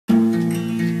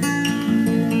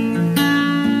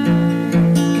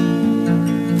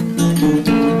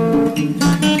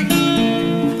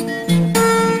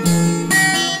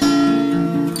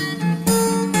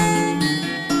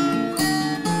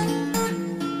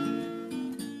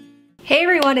Hey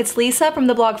everyone, it's Lisa from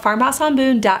the blog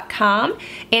farmhouseonboone.com,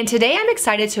 and today I'm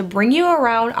excited to bring you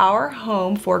around our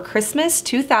home for Christmas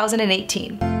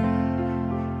 2018.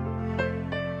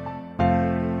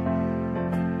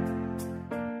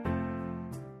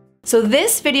 So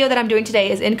this video that I'm doing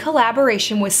today is in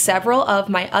collaboration with several of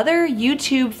my other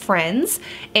YouTube friends,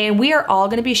 and we are all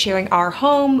gonna be sharing our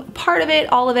home, part of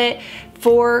it, all of it,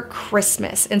 for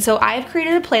Christmas. And so I've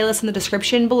created a playlist in the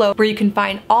description below where you can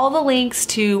find all the links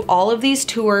to all of these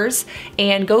tours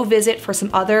and go visit for some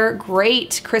other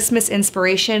great Christmas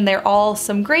inspiration. They're all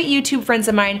some great YouTube friends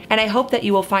of mine, and I hope that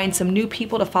you will find some new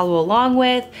people to follow along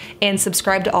with and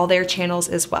subscribe to all their channels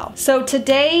as well. So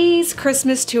today's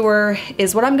Christmas tour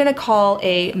is what I'm gonna call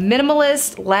a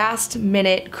minimalist last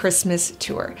minute Christmas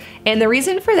tour. And the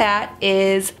reason for that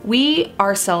is we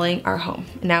are selling our home.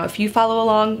 Now, if you follow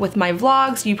along with my vlog,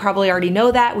 you probably already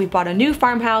know that we bought a new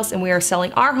farmhouse and we are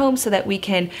selling our home so that we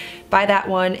can buy that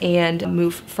one and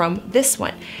move from this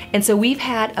one. And so we've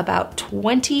had about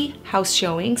 20 house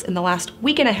showings in the last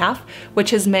week and a half,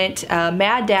 which has meant a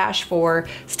mad dash for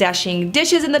stashing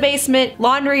dishes in the basement,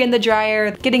 laundry in the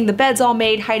dryer, getting the beds all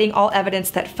made, hiding all evidence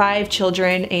that 5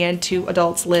 children and 2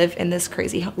 adults live in this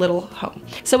crazy little home.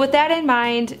 So with that in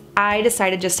mind, I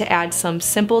decided just to add some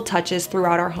simple touches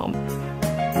throughout our home.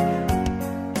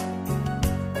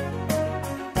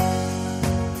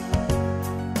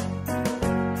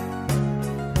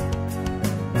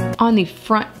 On the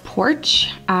front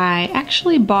porch, I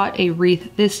actually bought a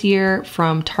wreath this year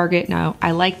from Target. Now,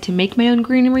 I like to make my own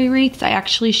greenery wreaths. I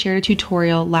actually shared a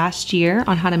tutorial last year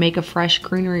on how to make a fresh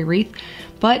greenery wreath,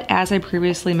 but as I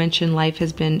previously mentioned, life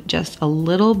has been just a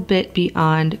little bit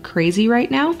beyond crazy right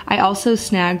now. I also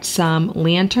snagged some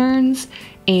lanterns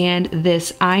and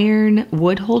this iron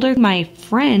wood holder my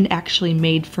friend actually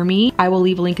made for me. I will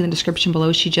leave a link in the description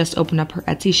below. She just opened up her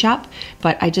Etsy shop,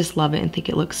 but I just love it and think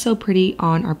it looks so pretty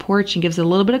on our porch and gives it a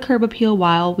little bit of curb appeal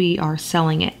while we are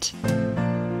selling it.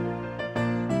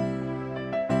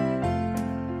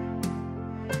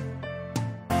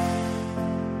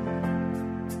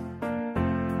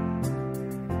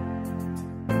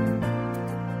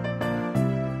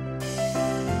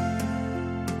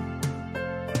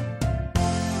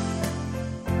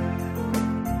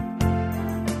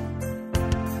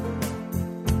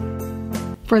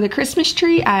 For the Christmas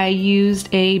tree, I used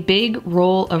a big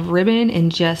roll of ribbon and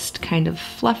just kind of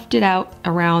fluffed it out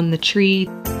around the tree.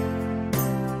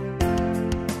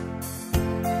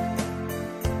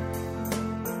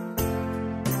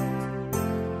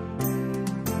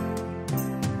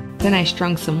 Then I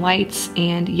strung some lights,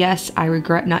 and yes, I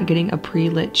regret not getting a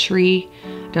pre-lit tree.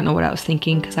 I don't know what I was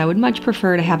thinking because I would much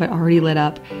prefer to have it already lit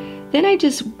up. Then I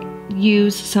just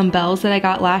used some bells that I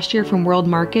got last year from World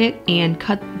Market and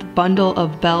cut the bundle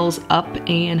of bells up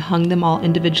and hung them all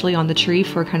individually on the tree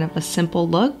for kind of a simple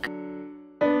look.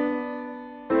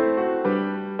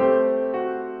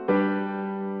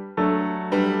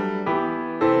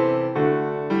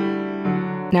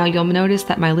 Now you'll notice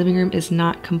that my living room is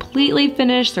not completely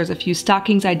finished. There's a few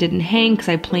stockings I didn't hang because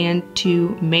I planned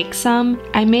to make some.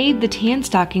 I made the tan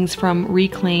stockings from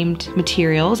reclaimed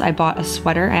materials. I bought a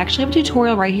sweater. I actually have a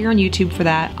tutorial right here on YouTube for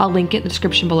that. I'll link it in the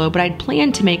description below, but I'd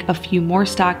planned to make a few more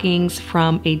stockings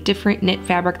from a different knit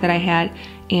fabric that I had,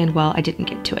 and well, I didn't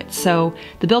get to it. So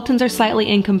the built-ins are slightly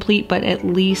incomplete, but at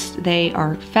least they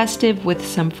are festive with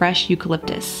some fresh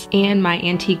eucalyptus and my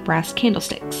antique brass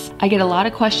candlesticks. I get a lot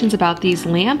of questions about these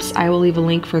lamps. I will leave a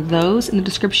link for those in the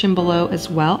description below as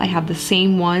well. I have the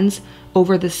same ones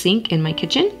over the sink in my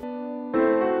kitchen.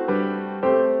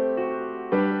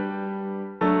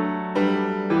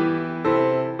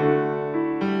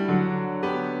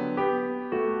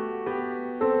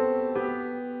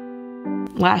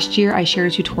 Last year, I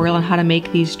shared a tutorial on how to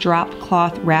make these drop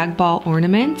cloth rag ball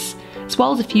ornaments, as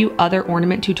well as a few other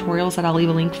ornament tutorials that I'll leave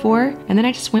a link for. And then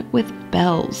I just went with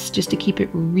bells, just to keep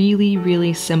it really,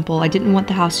 really simple. I didn't want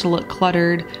the house to look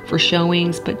cluttered for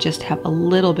showings, but just have a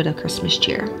little bit of Christmas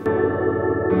cheer.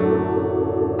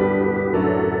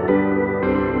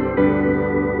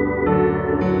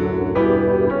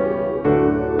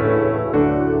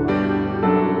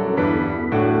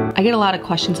 I get a lot of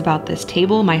questions about this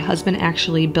table. My husband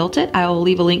actually built it. I will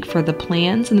leave a link for the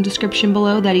plans in the description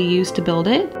below that he used to build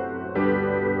it.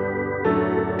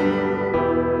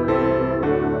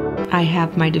 I I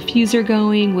have my diffuser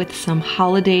going with some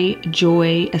Holiday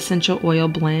Joy essential oil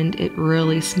blend. It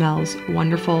really smells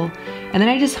wonderful. And then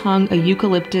I just hung a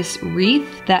eucalyptus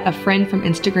wreath that a friend from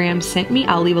Instagram sent me.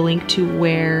 I'll leave a link to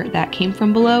where that came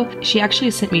from below. She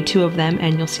actually sent me 2 of them,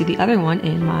 and you'll see the other one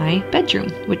in my bedroom,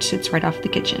 which sits right off the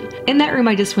kitchen. In that room,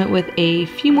 I just went with a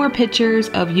few more pictures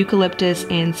of eucalyptus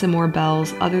and some more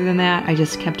bells. Other than that, I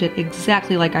just kept it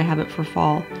exactly like I have it for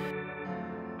fall.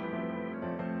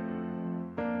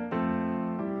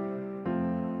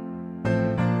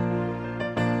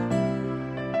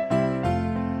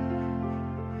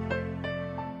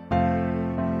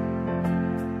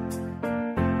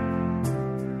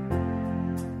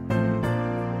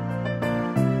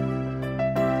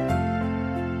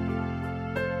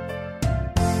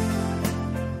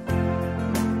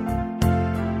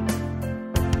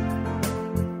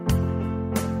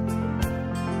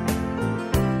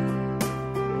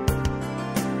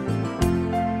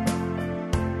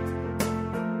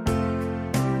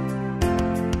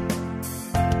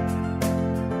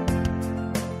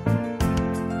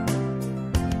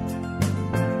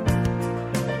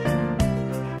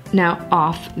 Now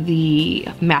off the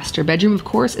master bedroom, of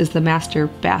course, is the master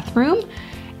bathroom.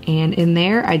 And in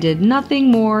there, I did nothing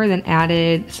more than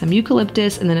added some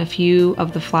eucalyptus and then a few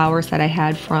of the flowers that I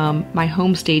had from my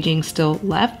home staging still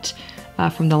left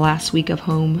from the last week of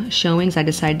home showings. I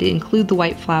decided to include the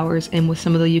white flowers in with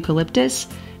some of the eucalyptus,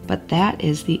 but that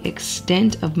is the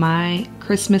extent of my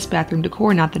Christmas bathroom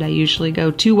decor. Not that I usually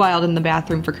go too wild in the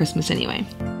bathroom for Christmas anyway.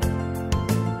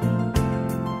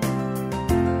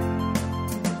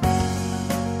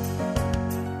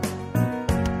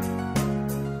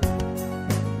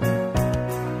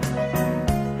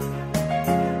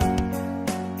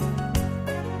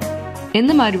 In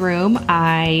the mudroom,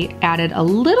 I added a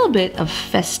little bit of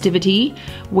festivity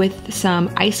with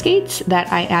some ice skates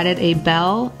that I added a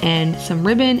bell and some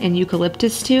ribbon and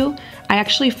eucalyptus to. I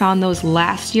actually found those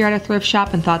last year at a thrift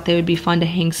shop and thought they would be fun to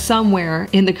hang somewhere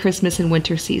in the Christmas and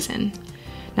winter season.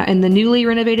 Now in the newly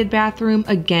renovated bathroom,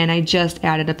 again, I just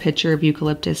added a pitcher of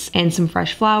eucalyptus and some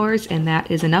fresh flowers, and that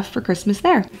is enough for Christmas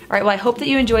there. All right, well, I hope that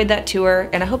you enjoyed that tour,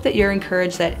 and I hope that you're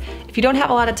encouraged that if you don't have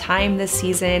a lot of time this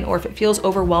season, or if it feels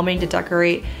overwhelming to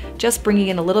decorate, just bringing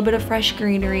in a little bit of fresh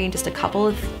greenery and just a couple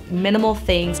of minimal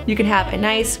things, you can have a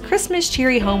nice Christmas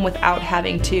cheery home without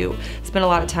having to spend a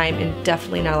lot of time and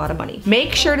definitely not a lot of money.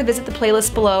 Make sure to visit the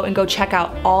playlist below and go check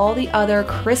out all the other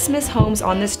Christmas homes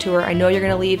on this tour. I know you're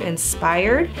gonna leave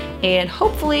inspired and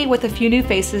hopefully with a few new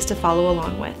faces to follow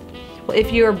along with. Well,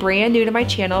 if you are brand new to my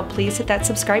channel, please hit that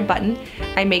subscribe button.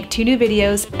 I make 2 new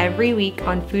videos every week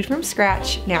on food from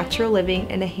scratch, natural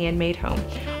living, and a handmade home.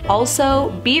 Also,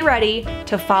 be ready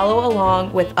to follow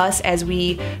along with us as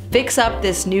we fix up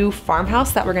this new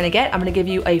farmhouse that we're gonna get. I'm gonna give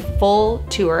you a full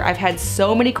tour. I've had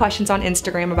so many questions on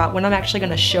Instagram about when I'm actually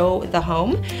gonna show the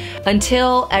home.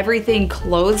 Until everything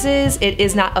closes, it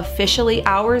is not officially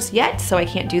ours yet, so I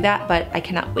can't do that, but I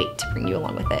cannot wait to bring you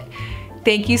along with it.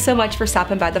 Thank you so much for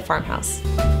stopping by the farmhouse.